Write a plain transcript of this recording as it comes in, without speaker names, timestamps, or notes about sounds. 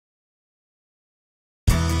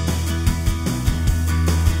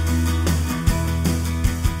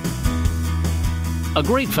A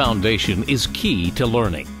great foundation is key to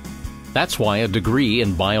learning. That's why a degree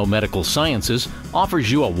in biomedical sciences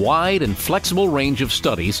offers you a wide and flexible range of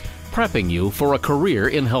studies, prepping you for a career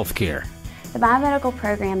in healthcare. The biomedical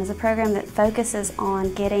program is a program that focuses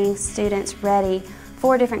on getting students ready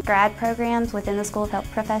for different grad programs within the School of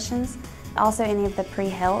Health Professions, also any of the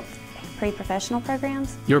pre-health, pre-professional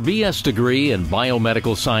programs. Your BS degree in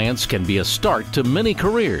biomedical science can be a start to many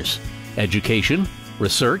careers: education,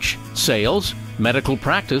 research, sales, medical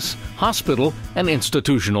practice, hospital, and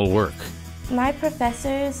institutional work. My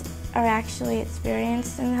professors are actually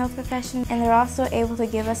experienced in the health profession, and they're also able to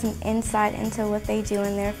give us an insight into what they do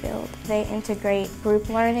in their field. They integrate group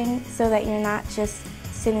learning so that you're not just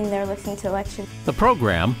sitting there listening to lectures. The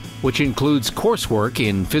program, which includes coursework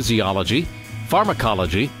in physiology,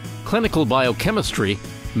 pharmacology, clinical biochemistry,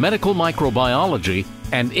 medical microbiology,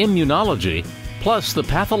 and immunology, plus the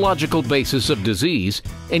pathological basis of disease,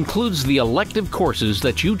 includes the elective courses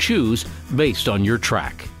that you choose based on your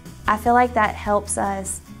track. I feel like that helps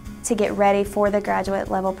us to get ready for the graduate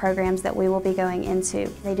level programs that we will be going into.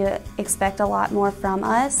 They do expect a lot more from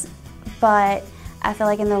us, but I feel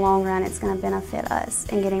like in the long run it's going to benefit us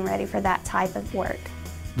in getting ready for that type of work.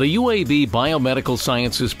 The UAB Biomedical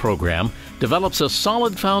Sciences program develops a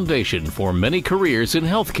solid foundation for many careers in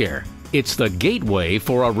healthcare. It's the gateway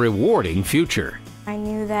for a rewarding future. I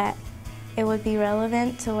knew that it would be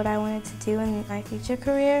relevant to what I wanted to do in my future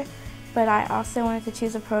career, but I also wanted to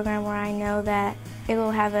choose a program where I know that it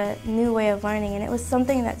will have a new way of learning, and it was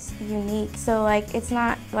something that's unique. So it's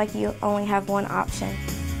not like you only have one option.